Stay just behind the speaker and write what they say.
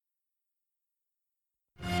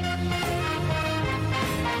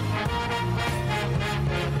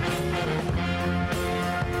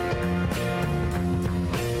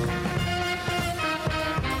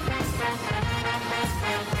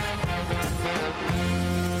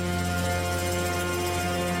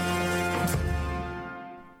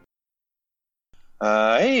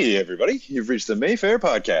Hey, everybody. You've reached the Mayfair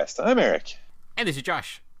podcast. I'm Eric. And this is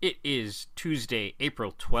Josh. It is Tuesday,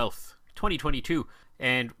 April 12th, 2022.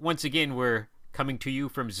 And once again, we're coming to you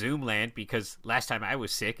from Zoom land because last time I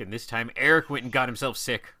was sick and this time Eric went and got himself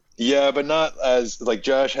sick. Yeah, but not as, like,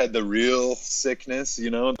 Josh had the real sickness,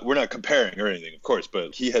 you know? We're not comparing or anything, of course,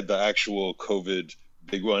 but he had the actual COVID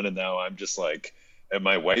big one, and now I'm just like, and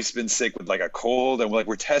my wife's been sick with, like, a cold, and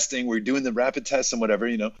we're testing, we're doing the rapid tests and whatever,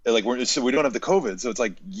 you know? And, like, so we don't have the COVID, so it's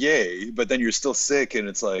like, yay, but then you're still sick, and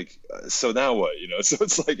it's like, so now what, you know? So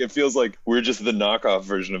it's like, it feels like we're just the knockoff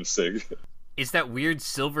version of sick. It's that weird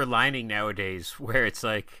silver lining nowadays where it's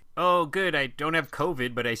like, oh, good, I don't have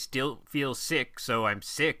COVID, but I still feel sick, so I'm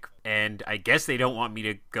sick. And I guess they don't want me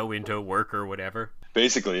to go into work or whatever.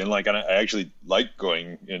 Basically, and like I actually like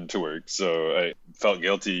going into work, so I felt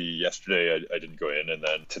guilty yesterday. I didn't go in, and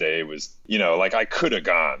then today was, you know, like I could have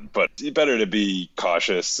gone, but better to be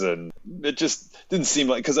cautious. And it just didn't seem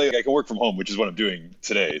like, because I can work from home, which is what I'm doing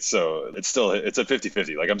today, so it's a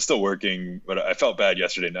 50-50. Like I'm still working, but I felt bad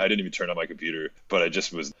yesterday, and I didn't even turn on my computer, but I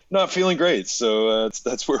just was not feeling great. So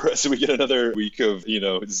that's where so we get another week of, you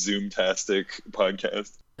know, Zoom-tastic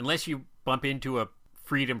podcast. Unless you bump into a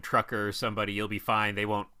Freedom trucker or somebody, you'll be fine. They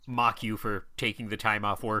won't mock you for taking the time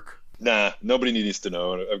off work. Nah, nobody needs to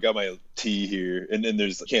know. I've got my tea here, and then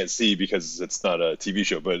I can't see because it's not a TV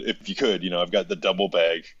show, but if you could, you know, I've got the double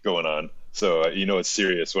bag going on. So, you know, it's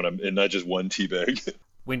serious when I'm in, not just one tea bag.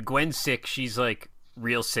 When Gwen's sick, she's like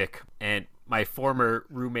real sick. And my former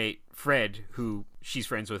roommate, Fred, who she's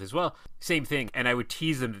friends with as well, same thing. And I would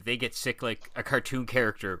tease them that they get sick like a cartoon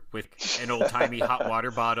character with an old-timey hot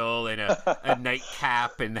water bottle and a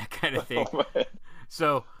nightcap and that kind of thing. Oh,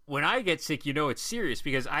 So when I get sick, you know it's serious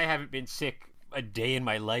because I haven't been sick a day in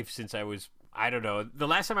my life since I was, I don't know. The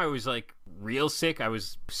last time I was like real sick, I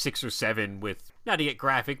was 6 or 7 with, not to get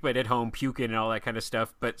graphic, but at home puking and all that kind of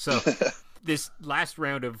stuff. But so this last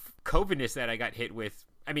round of COVIDness that I got hit with,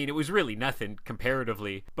 I mean, it was really nothing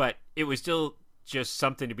comparatively, but it was still just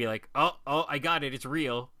something to be like, oh, I got it. It's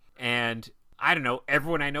real. And I don't know.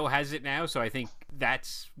 Everyone I know has it now. So I think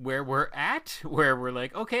that's where we're at, where we're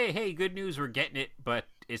like, okay, hey, good news. We're getting it, but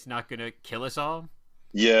it's not going to kill us all.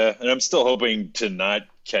 yeah, and I'm still hoping to not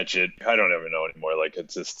catch it. I don't ever know anymore. Like,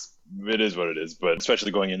 it is what it is. But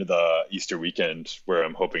especially going into the Easter weekend where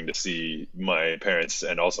I'm hoping to see my parents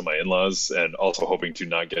and also my in-laws, and also hoping to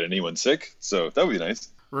not get anyone sick. So that would be nice.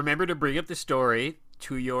 Remember to bring up the story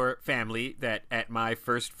to your family that at my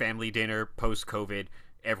first family dinner post-COVID,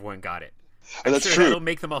 everyone got it. I'm That's sure true. that'll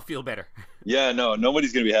make them all feel better. Yeah, no,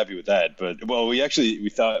 nobody's going to be happy with that. But, well, we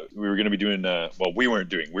thought we were going to be doing, we weren't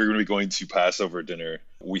doing, we were going to be going to Passover dinner.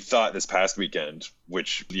 We thought this past weekend,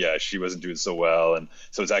 which, yeah, she wasn't doing so well. And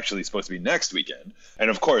so it's actually supposed to be next weekend. And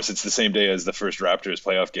of course, it's the same day as the first Raptors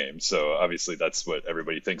playoff game. So obviously that's what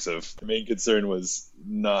everybody thinks of. The main concern was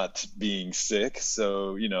not being sick.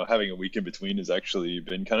 So, you know, having a week in between has actually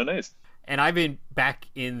been kind of nice. And I've been back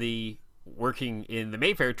working in the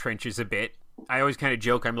Mayfair trenches a bit. I always kind of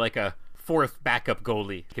joke I'm like a fourth backup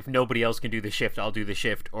goalie. If nobody else can do the shift, I'll do the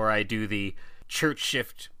shift, or I do the church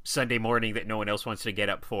shift Sunday morning that no one else wants to get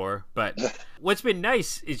up for. But what's been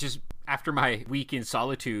nice is just after my week in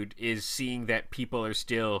solitude is seeing that people are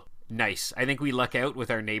still nice. I think we luck out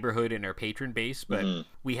with our neighborhood and our patron base, but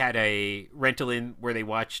we had a rental in where they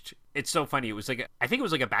watched, it's so funny, it was like I think it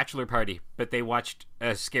was like a bachelor party, but they watched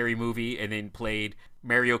a scary movie and then played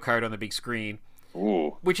Mario Kart on the big screen.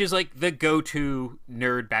 Ooh. Which is like the go-to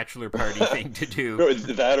nerd bachelor party thing to do. No, it's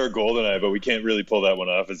that or GoldenEye, but we can't really pull that one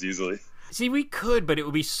off as easily. See, we could, but it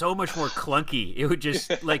would be so much more clunky. It would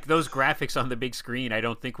just, like, those graphics on the big screen, I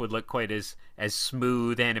don't think would look quite as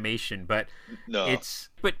smooth animation. But No.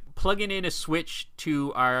 But plugging in a Switch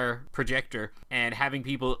to our projector and having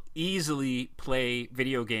people easily play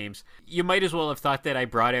video games, you might as well have thought that I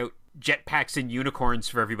brought out jetpacks and unicorns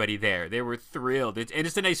for everybody there. They were thrilled. And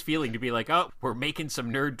it's a nice feeling to be like, oh, we're making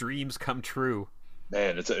some nerd dreams come true.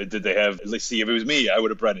 Man, did they have, let's see, if it was me, I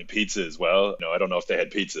would have brought in pizza as well. No, I don't know if they had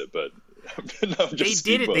pizza, but no, They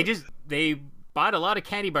did it. They bought a lot of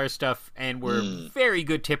candy bar stuff and were very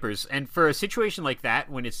good tippers. And for a situation like that,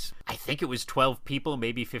 when I think it was 12 people,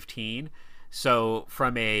 maybe 15. So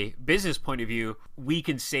from a business point of view, we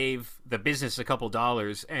can save the business a couple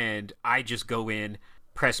dollars, and I just go in,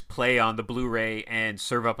 press play on the Blu-ray, and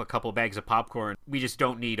serve up a couple bags of popcorn. We just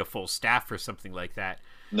don't need a full staff for something like that.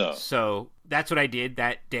 No. So that's what I did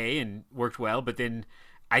that day and worked well. But then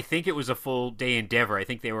I think it was a full day endeavor. I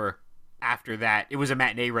think they were after that, it was a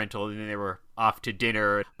matinee rental, and then they were off to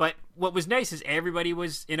dinner. But what was nice is everybody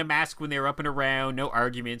was in a mask when they were up and around. No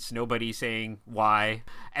arguments, nobody saying why.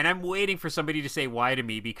 And I'm waiting for somebody to say why to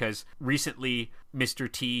me, because recently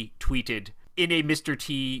Mr. T tweeted in a Mr.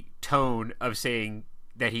 T tone of saying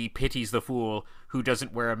that he pities the fool who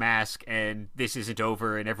doesn't wear a mask and this isn't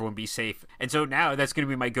over and everyone be safe. And so now that's going to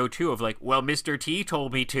be my go-to of like, well, Mr. T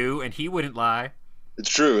told me to and he wouldn't lie. It's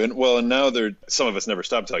true. And now some of us never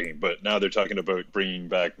stopped talking, but now they're talking about bringing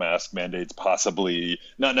back mask mandates, possibly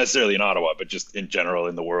not necessarily in Ottawa, but just in general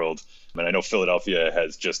in the world. And I know Philadelphia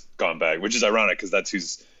has just gone back, which is ironic because that's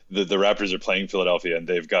who's the Raptors are playing Philadelphia, and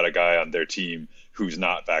they've got a guy on their team who's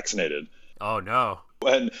not vaccinated. Oh, no.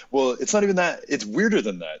 And well, it's not even that. It's weirder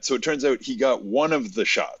than that. So it turns out he got one of the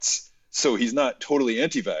shots. So he's not totally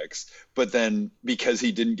anti-vax, but then because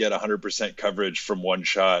he didn't get 100% coverage from one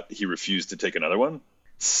shot, he refused to take another one.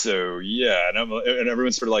 So yeah, and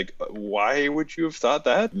everyone's sort of like, why would you have thought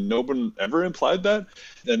that? No one ever implied that.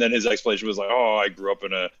 And then his explanation was like, oh, I grew up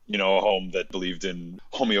in a home that believed in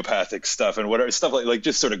homeopathic stuff and whatever stuff like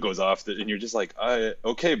just sort of goes off. And you're just like,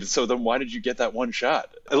 okay, but so then why did you get that one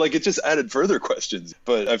shot? Like it just added further questions.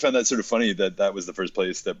 But I found that sort of funny that was the first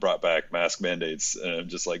place that brought back mask mandates. And I'm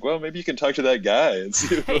just like, well, maybe you can talk to that guy and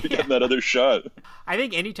see if we get that other shot. I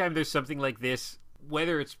think anytime there's something like this,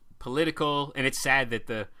 whether it's political, and it's sad that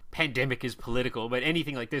the pandemic is political, but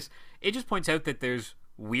anything like this, it just points out that there's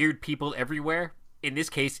weird people everywhere. In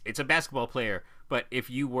this case, it's a basketball player, but if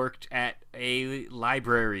you worked at a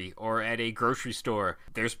library or at a grocery store,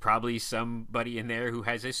 there's probably somebody in there who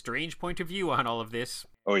has a strange point of view on all of this.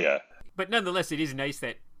 Oh yeah. But nonetheless, it is nice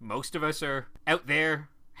that most of us are out there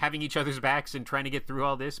having each other's backs and trying to get through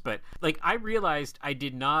all this. But like, I realized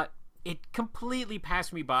it completely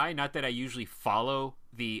passed me by, not that I usually follow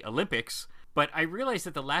the Olympics, but I realized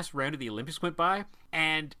that the last round of the Olympics went by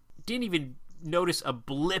and didn't even notice a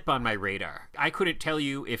blip on my radar. I couldn't tell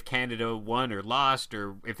you if Canada won or lost,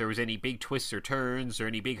 or if there was any big twists or turns or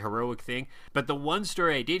any big heroic thing. But the one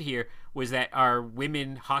story I did hear was that our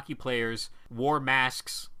women hockey players wore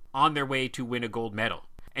masks on their way to win a gold medal.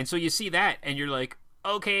 And so you see that and you're like,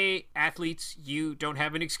 okay, athletes, you don't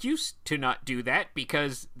have an excuse to not do that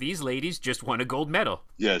because these ladies just won a gold medal.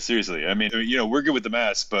 Yeah, seriously. I mean, we're good with the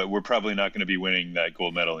mask, but we're probably not going to be winning that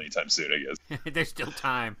gold medal anytime soon, I guess. There's still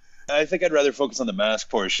time. I think I'd rather focus on the mask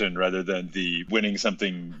portion rather than the winning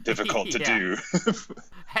something difficult to do.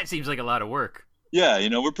 That seems like a lot of work. Yeah,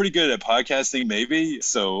 we're pretty good at podcasting, maybe,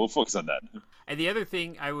 so we'll focus on that. And the other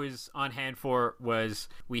thing I was on hand for was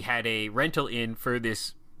we had a rental in for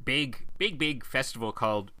this big festival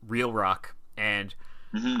called Real Rock, and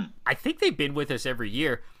I think they've been with us every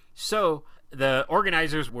year. So the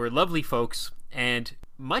organizers were lovely folks, and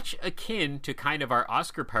much akin to kind of our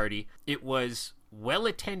Oscar party, it was well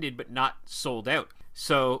attended but not sold out.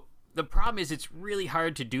 So the problem is it's really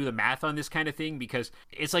hard to do the math on this kind of thing, because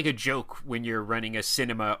it's like a joke when you're running a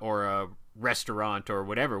cinema or a restaurant or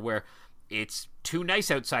whatever, where it's too nice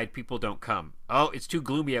outside, people don't come. Oh, it's too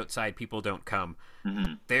gloomy outside, people don't come.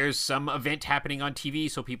 Mm-hmm. There's some event happening on TV,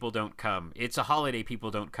 so people don't come. It's a holiday, people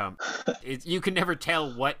don't come. You can never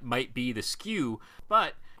tell what might be the skew.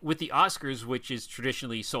 But with the Oscars, which is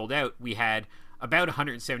traditionally sold out, we had about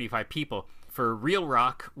 175 people. For Real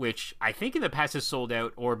Rock, which I think in the past has sold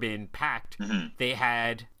out or been packed,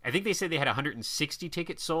 I think they said they had 160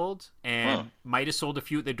 tickets sold, and might have sold a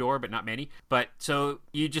few at the door, but not many. But so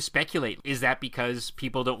you just speculate. Is that because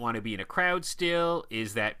people don't want to be in a crowd still?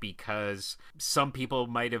 Is that because some people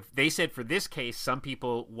might have, they said for this case, some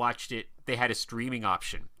people watched it, they had a streaming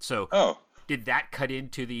option. So did that cut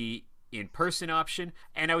into the in-person option?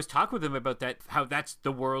 And I was talking with them about that, how that's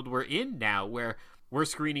the world we're in now, where we're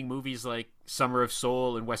screening movies like Summer of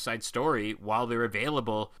Soul and West Side Story while they're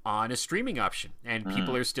available on a streaming option, and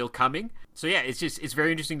people are still coming. So yeah, it's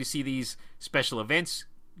very interesting to see these special events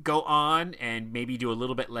go on and maybe do a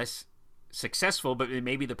little bit less successful, but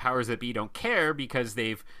maybe the powers that be don't care because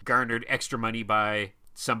they've garnered extra money by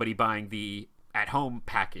somebody buying the at-home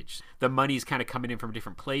package. The money's kind of coming in from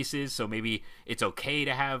different places, so maybe it's okay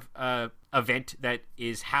to have a event that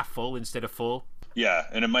is half full instead of full. Yeah,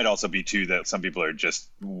 and it might also be, too, that some people are just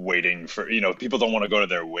waiting for, people don't want to go to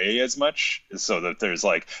their way as much, so that there's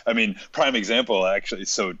prime example, actually.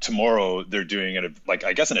 So tomorrow they're doing, an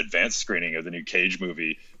advanced screening of the new Cage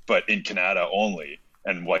movie, but in Canada only,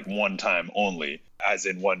 and one time only, as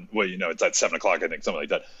in it's at 7 o'clock, I think, something like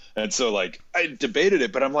that. And so, I debated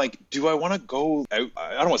it, but I'm like, do I want to go out?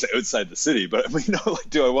 I don't want to say outside the city, but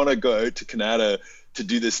do I want to go out to Canada to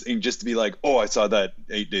do this thing just to be like, oh, I saw that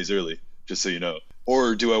 8 days early? Just so you know.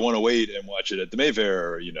 or do I want to wait and watch it at the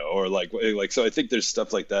Mayfair, or, or like, so I think there's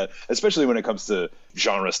stuff like that, especially when it comes to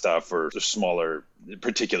genre stuff or the smaller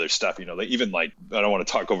particular stuff, like even like, I don't want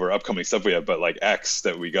to talk over upcoming stuff we have, but like X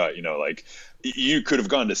that we got, like you could have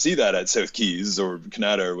gone to see that at South Keys or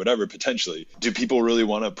Canada or whatever, potentially. Do people really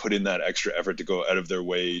want to put in that extra effort to go out of their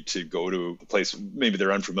way to go to a place maybe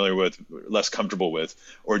they're unfamiliar with, less comfortable with?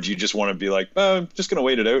 Or do you just want to be like, I'm just going to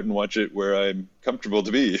wait it out and watch it where I'm comfortable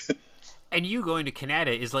to be? And you going to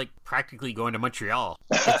Canada is like practically going to Montreal.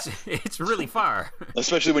 It's really far.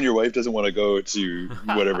 Especially when your wife doesn't want to go to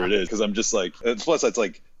whatever it is. Because I'm just like, plus that's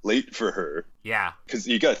like late for her. Yeah. Because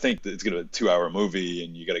you got to think that it's going to be a 2-hour movie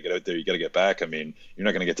and you got to get out there, you got to get back. I mean, you're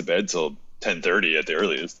not going to get to bed till 10:30 at the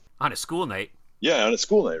earliest. On a school night. Yeah, on a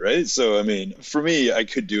school night, right? So, I mean, for me, I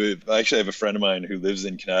could do it. I actually have a friend of mine who lives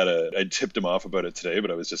in Canada. I tipped him off about it today, but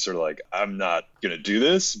I was just sort of like, I'm not going to do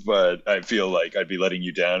this, but I feel like I'd be letting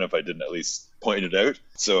you down if I didn't at least point it out.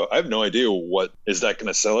 So I have no idea is that going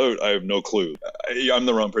to sell out? I have no clue. I'm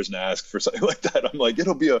the wrong person to ask for something like that. I'm like,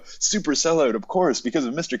 it'll be a super sellout, of course, because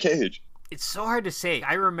of Mr. Cage. It's so hard to say.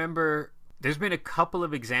 I remember there's been a couple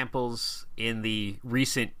of examples in the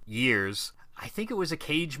recent years. I think it was a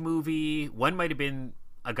Cage movie. One might have been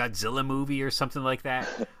a Godzilla movie or something like that,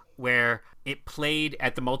 where it played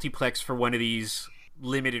at the multiplex for one of these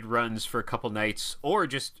limited runs for a couple nights, or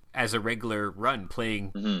just as a regular run,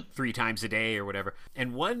 playing 3 times a day or whatever.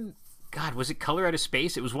 And one, God, was it Color Out of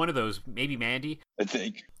Space? It was one of those, maybe Mandy. I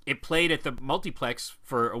think. It played at the multiplex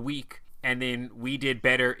for a week, and then we did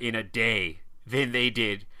better in a day than they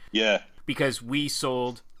did. Yeah. Because we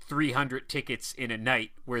sold 300 tickets in a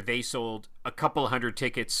night where they sold a couple hundred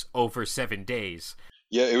tickets over 7 days.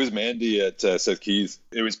 Yeah, it was Mandy at South Keys.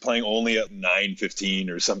 It was playing only at 9:15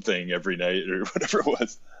 or something every night or whatever it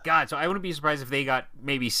was. God, so I wouldn't be surprised if they got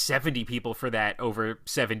maybe 70 people for that over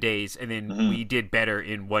 7 days, and then we did better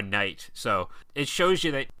in one night. So it shows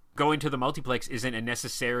you that going to the multiplex isn't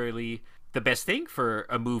necessarily the best thing for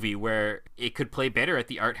a movie, where it could play better at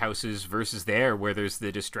the art houses versus there, where there's the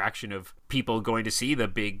distraction of people going to see the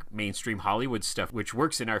big mainstream Hollywood stuff, which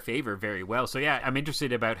works in our favor very well. So yeah, I'm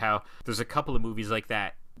interested about how there's a couple of movies like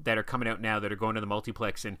that are coming out now that are going to the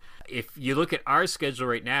multiplex. And if you look at our schedule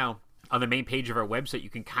right now, on the main page of our website, you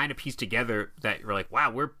can kind of piece together that you're like, wow,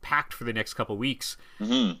 we're packed for the next couple of weeks.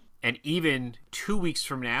 And even 2 weeks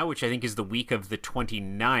from now, which I think is the week of the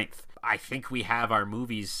 29th, I think we have our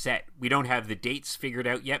movies set. We don't have the dates figured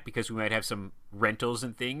out yet because we might have some rentals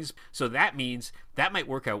and things. So that means that might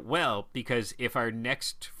work out well, because if our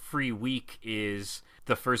next free week is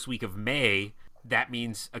the first week of May, that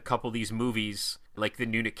means a couple of these movies, like the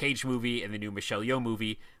new Nick Cage movie and the new Michelle Yeoh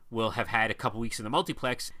movie, will have had a couple weeks in the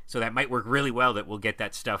multiplex. So that might work really well that we'll get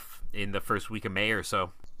that stuff in the first week of May or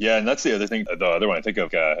so. Yeah, and that's the other thing. The other one I think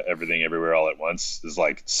of, Everything Everywhere All at Once, is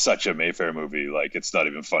like such a Mayfair movie. Like, it's not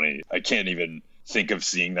even funny. I can't even think of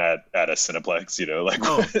seeing that at a Cineplex,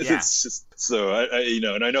 It's just, so I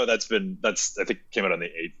and I know that's I think came out on the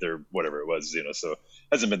 8th or whatever it was, so it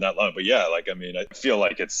hasn't been that long. But yeah, like, I mean, I feel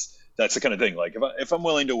like that's the kind of thing. Like, if I'm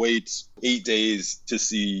willing to wait 8 days to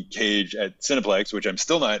see Cage at Cineplex, which I'm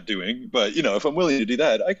still not doing, but if I'm willing to do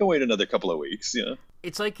that, I can wait another couple of weeks.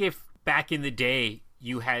 It's like if back in the day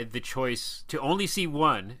you had the choice to only see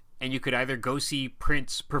one, and you could either go see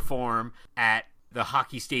Prince perform at the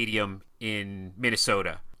hockey stadium in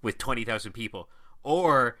Minnesota with 20,000 people,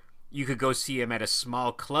 or you could go see him at a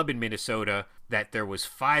small club in Minnesota that there was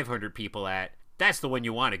 500 people at. That's the one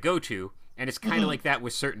you want to go to. And it's kind of like that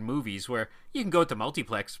with certain movies, where you can go to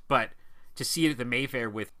multiplex, but to see it at the Mayfair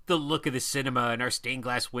with the look of the cinema and our stained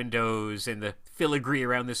glass windows and the filigree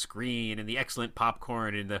around the screen and the excellent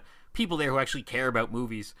popcorn and the people there who actually care about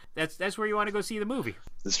movies, that's where you want to go see the movie.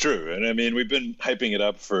 It's true. And I mean, we've been hyping it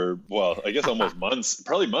up for, well, I guess almost months,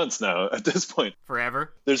 probably months now at this point.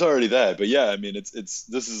 Forever. There's already that. But yeah, I mean, this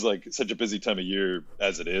is like such a busy time of year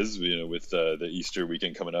as it is, with the Easter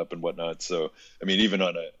weekend coming up and whatnot. So, I mean, even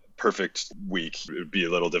on a perfect week, it would be a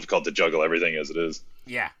little difficult to juggle everything as it is.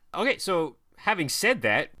 Yeah. Okay, so having said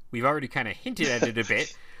that, we've already kind of hinted at it a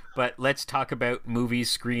bit, but let's talk about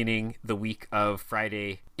movies screening the week of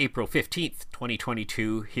Friday, April 15th,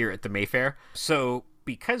 2022 here at the Mayfair. So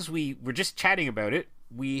because we were just chatting about it,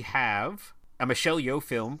 we have a Michelle Yeoh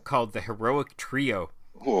film called The Heroic Trio.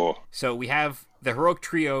 Oh. So we have The Heroic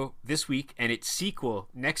Trio this week and its sequel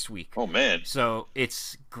next week. Oh, man. So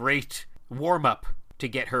it's great warm-up to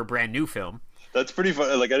get her brand new film. That's pretty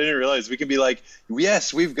fun. Like, I didn't realize we can be like,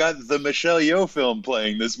 yes, we've got the Michelle Yeoh film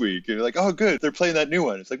playing this week. And you're like, oh, good, they're playing that new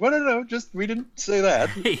one. It's like, well, no, just, we didn't say that.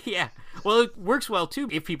 Yeah. Well, it works well, too.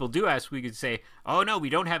 If people do ask, we could say, oh, no, we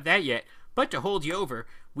don't have that yet, But to hold you over,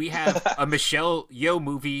 we have a Michelle Yeoh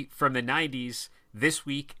movie from the 90s this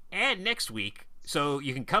week and next week. So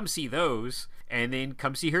you can come see those and then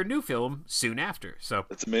come see her new film soon after. So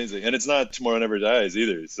that's amazing. And it's not Tomorrow Never Dies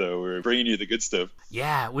either. So we're bringing you the good stuff.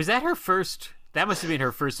 Yeah. Was that her first? That must have been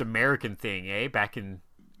her first American thing, eh? Back in...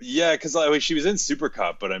 Yeah, because she was in Super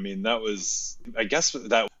Cop, but I mean, that was... I guess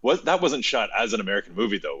that wasn't shot as an American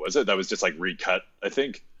movie, though, was it? That was just like recut, I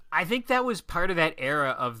think. I think that was part of that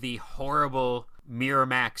era of the horrible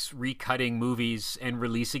Miramax recutting movies and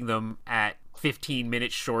releasing them at 15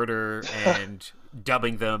 minutes shorter and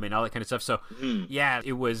dubbing them and all that kind of stuff. So, yeah,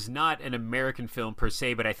 it was not an American film per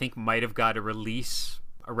se, but I think might have got a release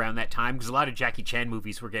around that time, because a lot of Jackie Chan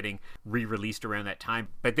movies were getting re-released around that time,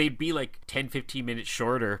 but they'd be like 10-15 minutes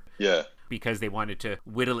shorter. Yeah, because they wanted to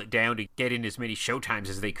whittle it down to get in as many showtimes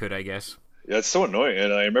as they could, I guess. Yeah, it's so annoying.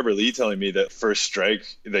 And I remember Lee telling me that First Strike,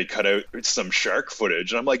 they cut out some shark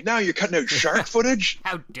footage. And I'm like, now you're cutting out shark footage?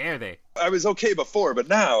 How dare they? I was okay before, but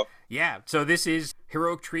now... Yeah, so this is...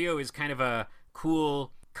 Heroic Trio is kind of a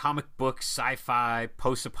cool comic book, sci-fi,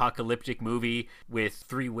 post-apocalyptic movie with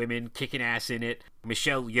 3 women kicking ass in it.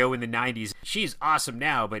 Michelle Yeoh in the 90s. She's awesome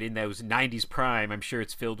now, but in those 90s prime, I'm sure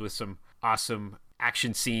it's filled with some awesome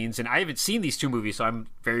action scenes. And I haven't seen these 2 movies, so I'm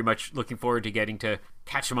very much looking forward to getting to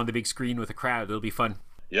catch them on the big screen with a crowd. It'll be fun.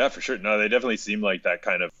 Yeah, for sure. No, they definitely seem like that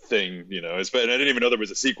kind of thing, you know. And I didn't even know there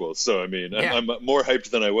was a sequel. So, I mean, yeah. I'm more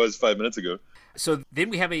hyped than I was 5 minutes ago. So then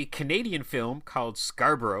we have a Canadian film called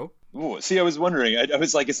Scarborough. Ooh, see, I was wondering. I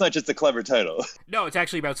was like, it's not just a clever title. No, it's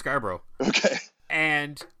actually about Scarborough. Okay.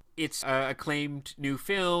 And it's an acclaimed new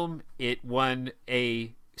film. It won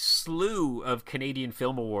a slew of Canadian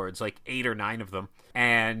Film Awards, like 8 or 9 of them.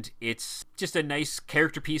 And it's just a nice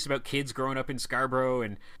character piece about kids growing up in Scarborough.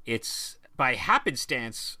 And it's, by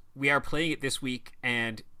happenstance, we are playing it this week.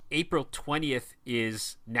 And April 20th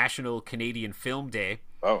is National Canadian Film Day.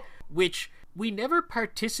 Oh. Which we never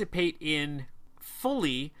participate in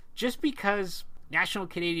fully, just because National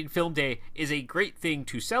Canadian Film Day is a great thing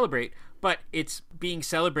to celebrate, but it's being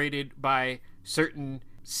celebrated by certain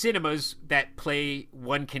cinemas that play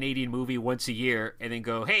one Canadian movie once a year and then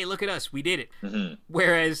go, hey, look at us, we did it. Mm-hmm.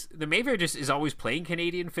 Whereas the Mayfair just is always playing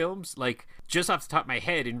Canadian films. Like, just off the top of my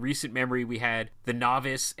head, in recent memory, we had The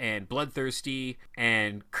Novice and Bloodthirsty,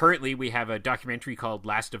 and currently we have a documentary called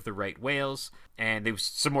Last of the Right Whales, and there's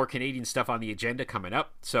some more Canadian stuff on the agenda coming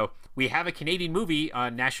up. So we have a Canadian movie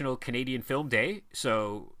on National Canadian Film Day,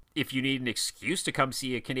 so if you need an excuse to come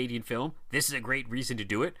see a Canadian film, this is a great reason to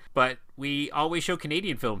do it. But we always show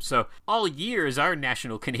Canadian films, so all year is our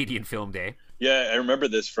National Canadian Film Day. Yeah, I remember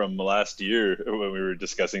this from last year when we were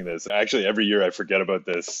discussing this. Actually, every year I forget about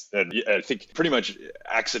this. And I think pretty much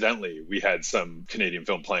accidentally we had some Canadian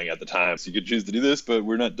film playing at the time. So you could choose to do this, but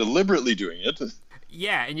we're not deliberately doing it.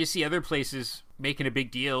 Yeah, and you see other places making a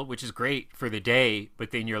big deal, which is great for the day,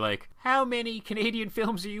 but then you're like, how many Canadian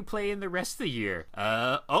films are you playing the rest of the year?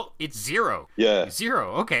 It's 0. Yeah.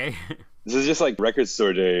 0, okay. This is just like Record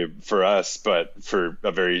Store Day for us, but for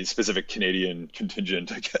a very specific Canadian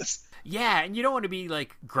contingent, I guess. Yeah, and you don't want to be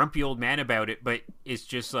like grumpy old man about it, but it's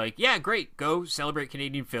just like, yeah, great, go celebrate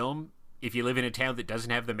Canadian film. If you live in a town that doesn't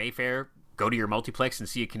have the Mayfair, go to your multiplex and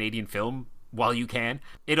see a Canadian film while you can.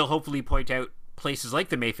 It'll hopefully point out places like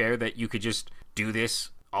the Mayfair that you could just do this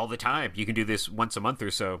all the time. You can do this once a month or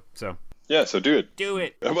so. Yeah, so do it. Do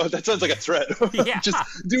it. Well, that sounds like a threat. Yeah.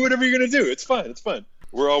 Just do whatever you're going to do. It's fine. It's fine.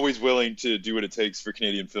 We're always willing to do what it takes for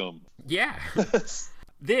Canadian film. Yeah.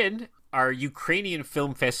 Then our Ukrainian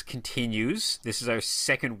Film Fest continues. This is our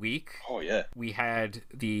 2nd week. Oh, yeah. We had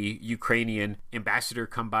the Ukrainian ambassador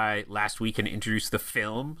come by last week and introduce the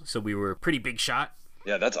film, so we were a pretty big shot.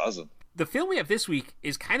 Yeah, that's awesome. The film we have this week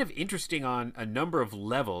is kind of interesting on a number of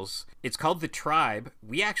levels. It's called The Tribe.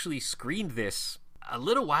 We actually screened this a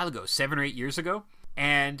little while ago, 7 or 8 years ago.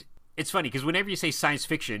 And it's funny because whenever you say science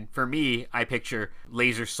fiction, for me, I picture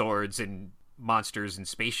laser swords and monsters and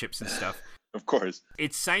spaceships and stuff. Of course.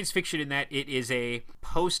 It's science fiction in that it is a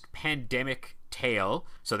post-pandemic tale.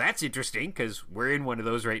 So that's interesting because we're in one of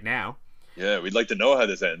those right now. Yeah, we'd like to know how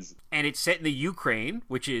this ends. And it's set in the Ukraine,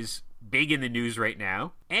 which is big in the news right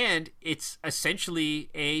now. And it's essentially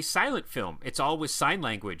a silent film. It's all with sign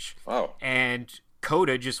language. Wow. And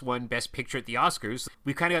Coda just won Best Picture at the Oscars.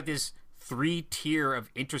 We've kind of got this 3-tier of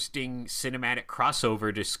interesting cinematic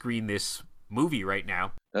crossover to screen this movie right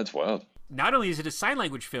now. That's wild. Not only is it a sign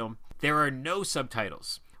language film, there are no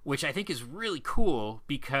subtitles, which I think is really cool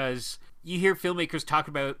because you hear filmmakers talk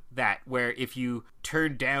about that, where if you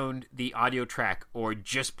turn down the audio track or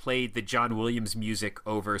just played the John Williams music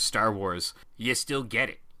over Star Wars, you still get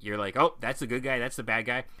it. you're like, oh, that's the good guy, that's the bad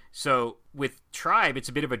guy. So with Tribe, it's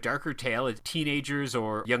a bit of a darker tale. It's teenagers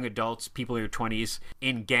or young adults, people in their 20s,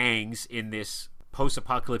 in gangs in this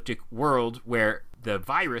post-apocalyptic world where the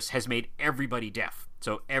virus has made everybody deaf.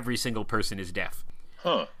 So every single person is deaf.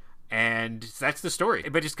 Huh. And that's the story.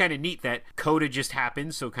 But it's kind of neat that Coda just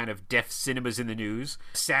happened, so kind of deaf cinema's in the news.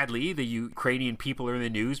 Sadly, the Ukrainian people are in the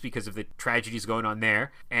news because of the tragedies going on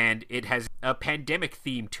there. And it has a pandemic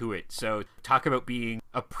theme to it. So talk about being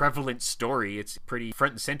a prevalent story. It's pretty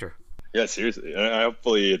front and center. Yeah, seriously.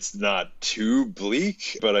 Hopefully it's not too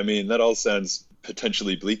bleak, but I mean, that all sounds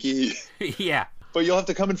potentially bleaky. Yeah. But you'll have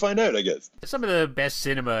to come and find out, I guess. Some of the best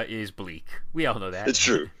cinema is bleak. We all know that. It's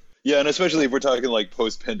true. Yeah, and especially if we're talking like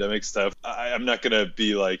post-pandemic stuff, I'm not going to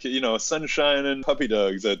be like, sunshine and puppy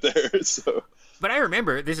dogs out there. So, but I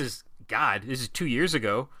remember, this is 2 years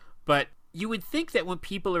ago, but you would think that when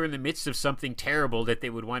people are in the midst of something terrible that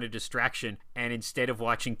they would want a distraction, and instead of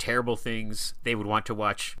watching terrible things, they would want to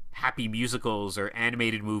watch happy musicals or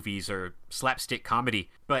animated movies or slapstick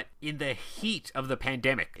comedy. But in the heat of the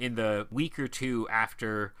pandemic, in the week or two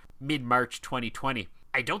after mid-March 2020,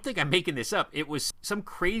 I don't think I'm making this up. It was some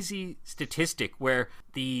crazy statistic where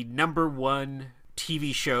the number one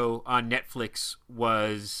TV show on Netflix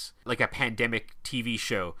was like a pandemic TV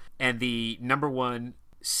show, and the number one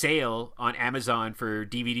sale on Amazon for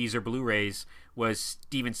DVDs or Blu-rays was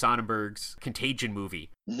Steven Soderbergh's Contagion movie.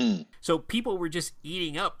 Mm-hmm. So people were just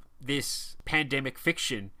eating up this pandemic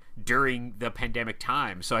fiction during the pandemic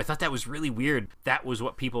time. So I thought that was really weird. That was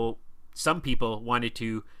what some people wanted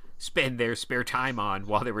to spend their spare time on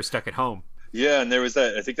while they were stuck at home. Yeah, and there was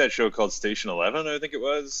I think that show called Station 11, I think it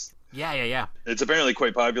was. Yeah. It's apparently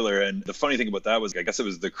quite popular, and the funny thing about that was, I guess it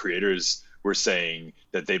was the creators were saying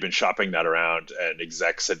that they've been shopping that around, and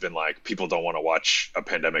execs had been like, people don't want to watch a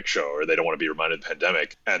pandemic show, or they don't want to be reminded of the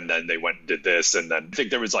pandemic, and then they went and did this, and then I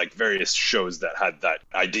think there was like various shows that had that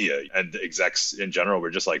idea, and the execs in general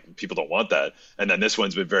were just like, people don't want that, and then this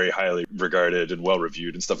one's been very highly regarded and well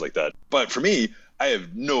reviewed and stuff like that. But for me, I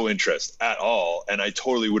have no interest at all, and I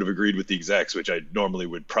totally would have agreed with the execs, which I normally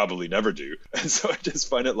would probably never do. And so I just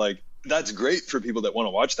find it like, that's great for people that want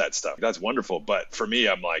to watch that stuff. That's wonderful. But for me,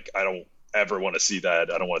 I'm like, I don't ever want to see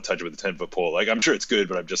that. I don't want to touch it with a 10-foot pole. Like, I'm sure it's good,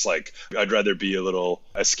 but I'm just like, I'd rather be a little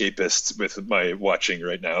escapist with my watching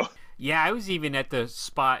right now. Yeah, I was even at the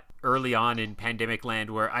spot early on in pandemic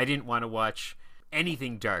land where I didn't want to watch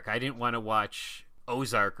anything dark. I didn't want to watch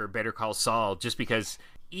Ozark or Better Call Saul, just because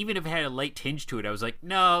even if it had a light tinge to it, I was like,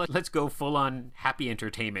 no, let's go full on happy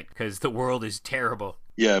entertainment because the world is terrible.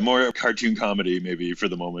 Yeah, more cartoon comedy maybe for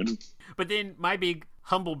the moment. But then my big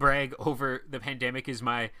humble brag over the pandemic is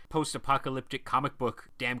my post-apocalyptic comic book,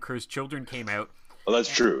 Damn Cursed Children, came out. Well,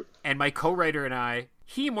 that's true. And my co-writer and I,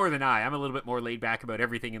 he more than I'm a little bit more laid back about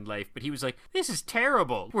everything in life, but he was like, this is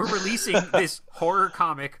terrible. We're releasing this horror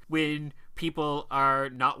comic when people are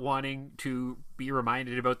not wanting to be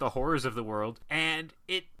reminded about the horrors of the world. And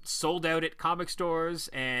it sold out at comic stores,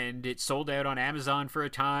 and it sold out on Amazon for a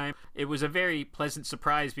time. It was a very pleasant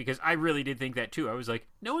surprise because I really did think that too. I was like,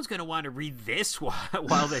 no one's going to want to read this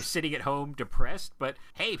while they're sitting at home depressed, but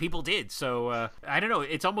hey, people did. So I don't know.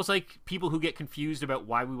 It's almost like people who get confused about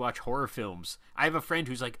why we watch horror films. I have a friend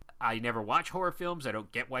who's like, I never watch horror films. I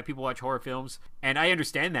don't get why people watch horror films. And I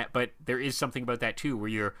understand that, but there is something about that too, where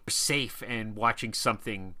you're safe and watching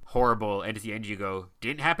something horrible, and at the end you go,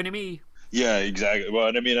 didn't happen to me. Yeah, exactly. Well,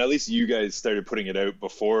 and I mean, at least you guys started putting it out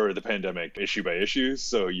before the pandemic, issue by issue.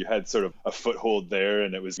 So you had sort of a foothold there,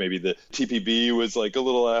 and it was maybe the TPB was like a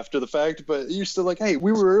little after the fact, but you're still like, hey,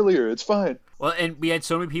 we were earlier. It's fine. Well, and we had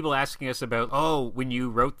so many people asking us about, oh, when you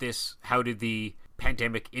wrote this, how did the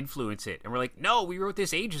pandemic influence it? And we're like, no, we wrote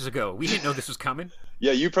this ages ago. We didn't know this was coming.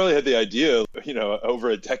 Yeah, you probably had the idea, over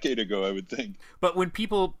a decade ago, I would think. But when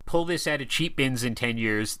people pull this out of cheap bins in 10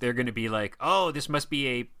 years, they're going to be like, oh, this must be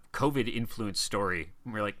a COVID influence story.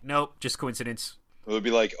 And we're like, nope, just coincidence. It would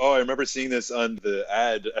be like, oh, I remember seeing this on the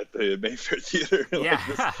ad at the Mayfair Theater. Yeah.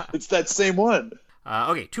 It's that same one.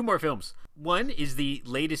 Okay, two more films. One is the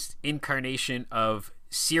latest incarnation of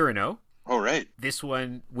Cyrano. Oh, right. This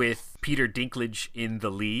one with Peter Dinklage in the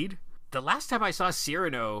lead. The last time I saw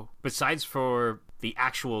Cyrano, besides for the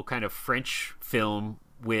actual kind of French film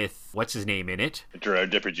with what's his name in it?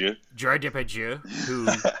 Gerard Depardieu. Gerard Depardieu, who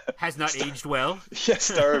has not aged well. Yeah,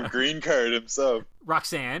 star of Green Card himself.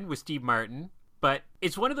 Roxanne with Steve Martin. But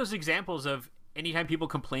it's one of those examples of anytime people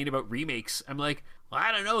complain about remakes, I'm like, well,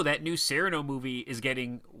 I don't know, that new Cyrano movie is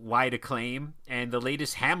getting wide acclaim, and the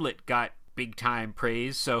latest Hamlet got big time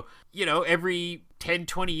praise. So, every 10,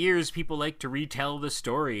 20 years, people like to retell the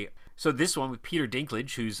story. So this one with Peter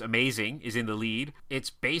Dinklage, who's amazing, is in the lead. It's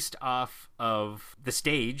based off of the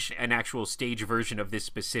stage, an actual stage version of this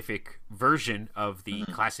specific version of the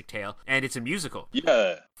classic tale, and it's a musical.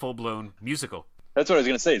 Yeah. Full-blown musical. That's what I was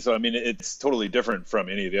going to say. So, I mean, it's totally different from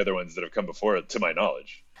any of the other ones that have come before it, to my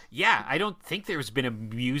knowledge. Yeah, I don't think there's been a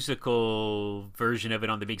musical version of it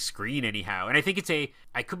on the big screen anyhow. And I think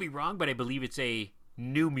I could be wrong, but I believe it's a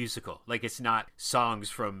new musical. Like, it's not songs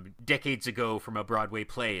from decades ago from a Broadway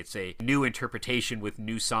play. It's a new interpretation with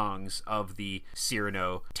new songs of the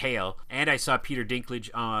Cyrano tale. And I saw Peter Dinklage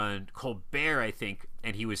on Colbert, I think,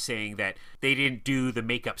 and he was saying that they didn't do the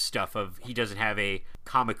makeup stuff of he doesn't have a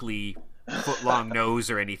comically foot-long nose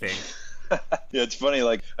or anything. Yeah, it's funny.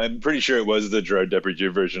 Like, I'm pretty sure it was the Gerard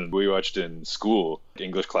Depardieu version we watched in school,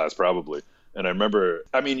 English class probably. And I remember,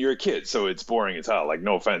 I mean, you're a kid, so it's boring as hell. Like,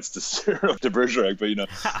 no offense to Cyrano de Bergerac, but, you know,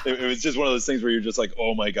 it was just one of those things where you're just like,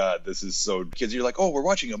 oh my God, this is so... Kids, you're like, oh, we're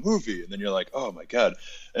watching a movie. And then you're like, oh my God.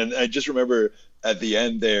 And I just remember at the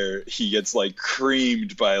end there, he gets like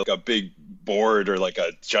creamed by like a big board or like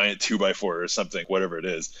a giant 2x4 or something, whatever it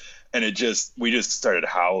is. And we just started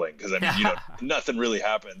howling because, I mean, you know, nothing really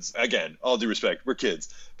happens. Again, all due respect, we're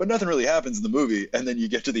kids, but nothing really happens in the movie. And then you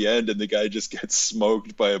get to the end and the guy just gets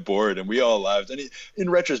smoked by a board and we all laughed. And in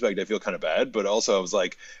retrospect, I feel kind of bad, but also I was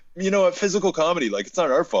like, you know, a physical comedy, like, it's not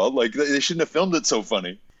our fault. Like, they shouldn't have filmed it so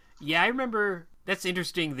funny. Yeah, I remember. That's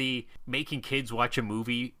interesting, the making kids watch a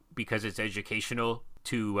movie because it's educational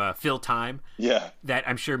to fill time. Yeah. That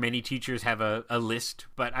I'm sure many teachers have a list.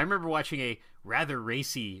 But I remember watching a rather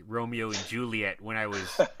racy Romeo and Juliet when I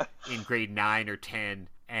was in grade 9 or 10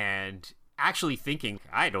 and actually thinking,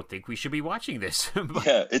 I don't think we should be watching this. But,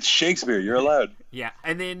 yeah, it's Shakespeare. You're allowed. Yeah.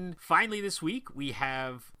 And then finally this week, we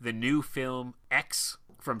have the new film X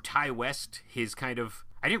from Ty West. His kind of...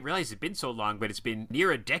 I didn't realize it'd been so long, but it's been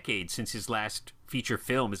near a decade since his last feature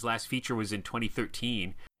film. His last feature was in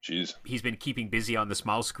 2013. Jeez. He's been keeping busy on the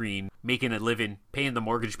small screen, making a living, paying the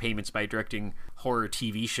mortgage payments by directing horror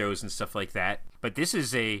TV shows and stuff like that. But this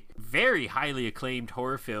is a very highly acclaimed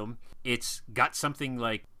horror film. It's got something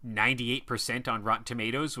like 98% on Rotten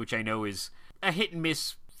Tomatoes, which I know is a hit and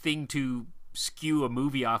miss thing to skew a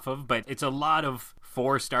movie off of, but it's a lot of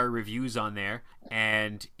 4-star reviews on there.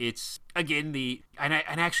 And it's, again, and I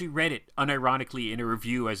actually read it unironically in a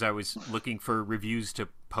review as I was looking for reviews to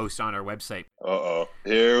post on our website. Uh-oh.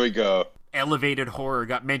 Here we go. Elevated horror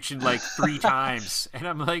got mentioned like 3 times. And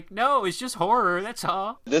I'm like, no, it's just horror. That's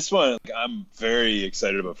all. This one I'm very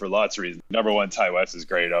excited about for lots of reasons. Number one, Ty West is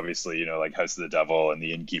great, obviously, you know, like House of the Devil and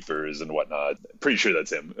The Innkeepers and whatnot. Pretty sure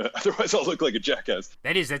that's him. Otherwise, I'll look like a jackass.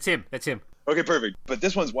 That's him. Okay, perfect. But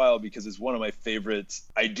this one's wild because it's one of my favorite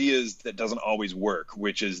ideas that doesn't always work,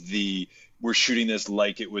 which is we're shooting this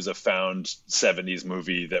like it was a found 70s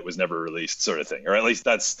movie that was never released sort of thing. Or at least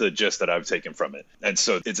that's the gist that I've taken from it. And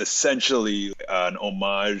so it's essentially an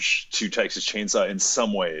homage to Texas Chainsaw in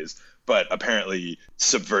some ways, but apparently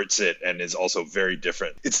subverts it and is also very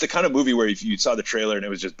different. It's the kind of movie where if you saw the trailer and it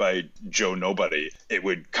was just by Joe Nobody, it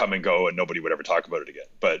would come and go and nobody would ever talk about it again.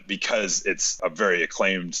 But because it's a very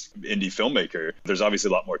acclaimed indie filmmaker, there's obviously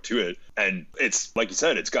a lot more to it. And it's, like you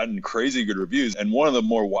said, it's gotten crazy good reviews. And one of the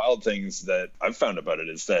more wild things that I've found about it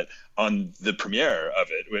is that on the premiere of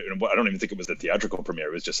it, I don't even think it was the theatrical premiere,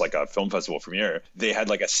 it was just like a film festival premiere, they had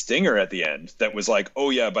like a stinger at the end that was like, oh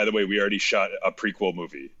yeah, by the way, we already shot a prequel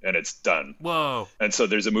movie and it's done. Whoa. And so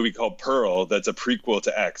there's a movie called Pearl that's a prequel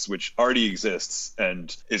to X, which already exists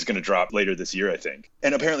and is going to drop later this year, I think.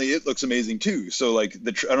 And apparently it looks amazing too. So like,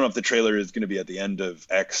 I don't know if the trailer is going to be at the end of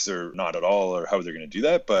X or not at all, or how they're going to do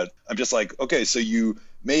that. But I'm just like, okay, so you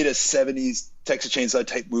made a 70s Texas Chainsaw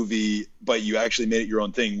type movie, but you actually made it your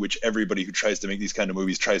own thing, which everybody who tries to make these kind of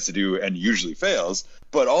movies tries to do and usually fails.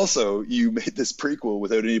 But also you made this prequel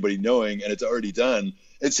without anybody knowing and it's already done.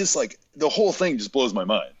 It's just like, the whole thing just blows my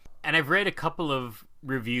mind. And I've read a couple of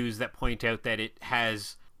reviews that point out that it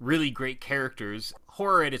has really great characters.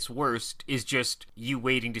 Horror at its worst is just you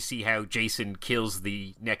waiting to see how Jason kills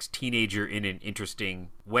the next teenager in an interesting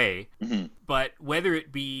way. Mm-hmm. But whether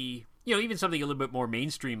it be, you know, even something a little bit more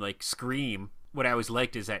mainstream like Scream, what I always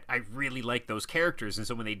liked is that I really like those characters. And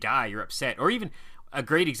so when they die, you're upset. Or even a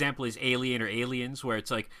great example is Alien or Aliens, where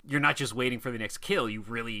it's like you're not just waiting for the next kill. You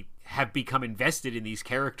really have become invested in these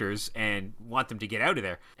characters and want them to get out of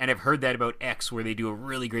there. And I've heard that about X, where they do a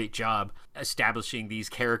really great job establishing these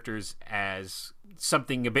characters as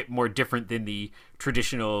something a bit more different than the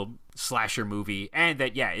traditional slasher movie. And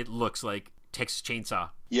that, yeah, it looks like Texas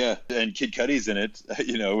Chainsaw. Yeah, and Kid Cudi's in it,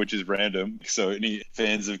 which is random. So any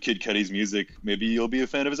fans of Kid Cudi's music, maybe you'll be a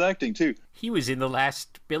fan of his acting too. He was in the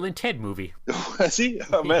last Bill and Ted movie. Was he?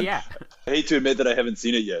 Oh man. Yeah. I hate to admit that I haven't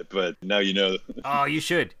seen it yet, but now you know. Oh, you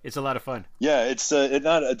should. It's a lot of fun. Yeah, it's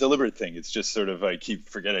not a deliberate thing. It's just sort of I keep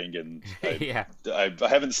forgetting, and Yeah. I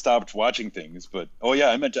haven't stopped watching things. But oh yeah,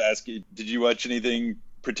 I meant to ask you, did you watch anything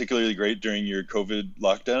particularly great during your COVID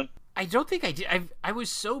lockdown? I don't think I did. I was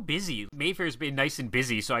so busy. Mayfair's been nice and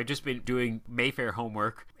busy, so I've just been doing Mayfair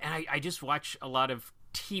homework. And I just watch a lot of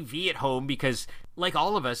TV at home because, like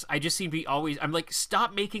all of us, I just seem to be I'm like,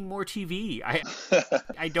 stop making more TV.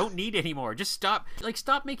 I don't need any more. Just stop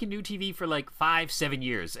making new TV for like 5-7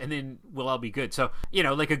 years, and then we'll all be good. So,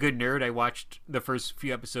 like a good nerd, I watched the first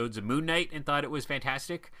few episodes of Moon Knight and thought it was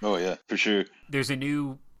fantastic. Oh yeah, for sure. There's a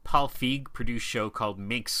new Paul Feig produced show called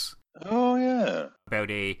Minx. Oh yeah, about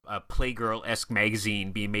a Playgirl-esque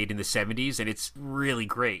magazine being made in the 70s, and it's really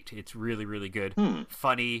great. It's really, really good.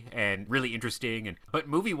 Funny and really interesting. But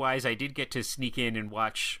movie-wise, I did get to sneak in and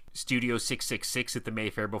watch Studio 666 at the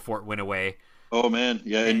Mayfair before it went away. Oh man,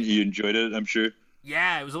 yeah, and you enjoyed it, I'm sure.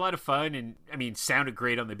 Yeah, it was a lot of fun, and sounded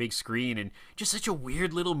great on the big screen, and just such a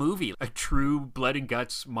weird little movie. A true blood and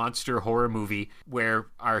guts monster horror movie where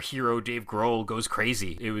our hero Dave Grohl goes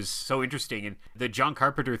crazy. It was so interesting, and the John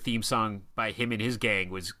Carpenter theme song by him and his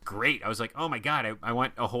gang was great. I was like, oh my god, I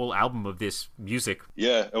want a whole album of this music.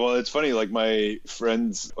 Yeah, well, it's funny, like my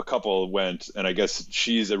friends, a couple went, and I guess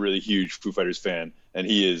she's a really huge Foo Fighters fan, and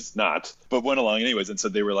he is not, but went along anyways, and so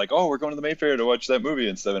they were like, oh, we're going to the Mayfair to watch that movie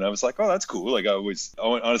and stuff, and I was like, oh, that's cool. Like,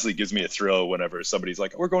 honestly gives me a thrill whenever somebody's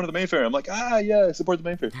like, we're going to the Mayfair. I'm like, yeah, support the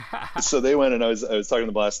Mayfair. So they went, and I was talking to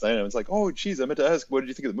them last night, and I was like, oh, geez, I meant to ask, what did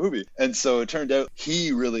you think of the movie? And so it turned out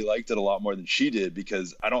he really liked it a lot more than she did,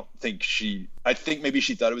 because I think maybe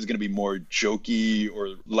she thought it was going to be more jokey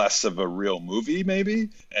or less of a real movie, maybe,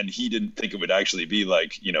 and he didn't think it would actually be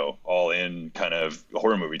like, all in kind of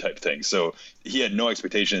horror movie type thing. So he had no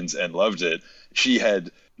expectations and loved it. She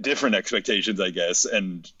had different expectations, I guess,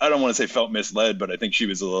 and I don't want to say felt misled, but I think she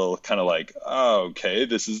was a little kind of like, oh, okay,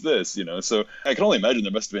 this is this, so I can only imagine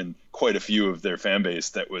there must have been quite a few of their fan base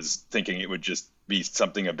that was thinking it would just be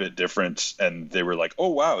something a bit different, and they were like, oh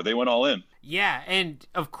wow, they went all in. Yeah, and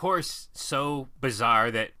of course, so bizarre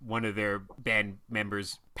that one of their band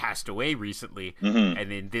members passed away recently,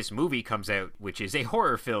 and then this movie comes out, which is a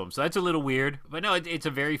horror film, so that's a little weird. But no, it's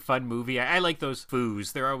a very fun movie. I like those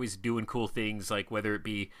Foos. They're always doing cool things, like whether it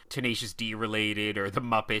be Tenacious D related or the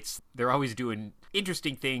Muppets. They're always doing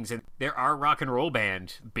interesting things, and they're our rock and roll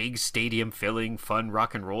band, big stadium filling, fun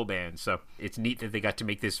rock and roll band. So it's neat that they got to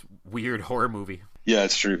make this weird horror movie. Yeah,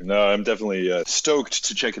 it's true. No, I'm definitely stoked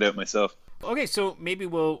to check it out myself. Okay, so maybe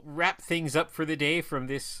we'll wrap things up for the day from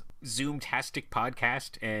this Zoom-tastic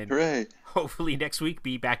podcast, and hooray, hopefully next week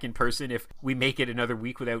be back in person if we make it another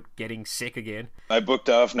week without getting sick again. I booked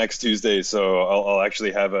off next Tuesday, so I'll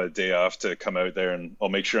actually have a day off to come out there, and I'll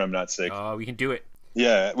make sure I'm not sick. Oh, we can do it.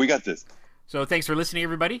 Yeah, we got this. So thanks for listening,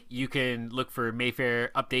 everybody. You can look for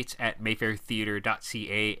Mayfair updates at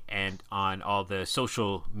mayfairtheater.ca and on all the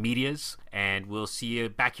social medias. And we'll see you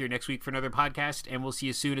back here next week for another podcast. And we'll see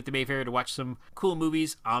you soon at the Mayfair to watch some cool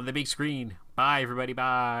movies on the big screen. Bye, everybody.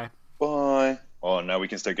 Bye. Bye. Oh, now we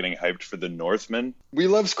can start getting hyped for the Northman. We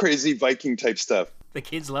love crazy Viking type stuff. The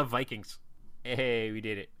kids love Vikings. Hey, we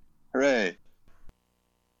did it. Hooray.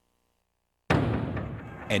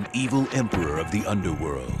 An evil emperor of the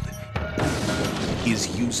underworld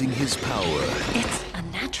is using his power. It's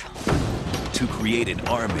unnatural. To create an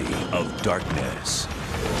army of darkness.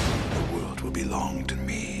 The world will belong to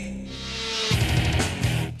me.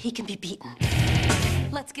 He can be beaten.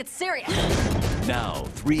 Let's get serious. Now,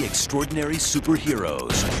 3 extraordinary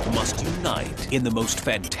superheroes must unite in the most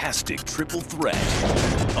fantastic triple threat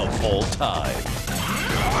of all time.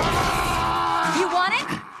 You want it?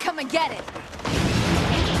 Come and get it.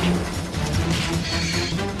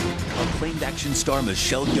 Acclaimed action star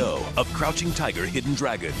Michelle Yeoh of Crouching Tiger, Hidden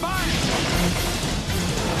Dragon. Fire!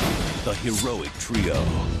 The heroic trio.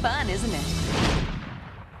 Fun, isn't it?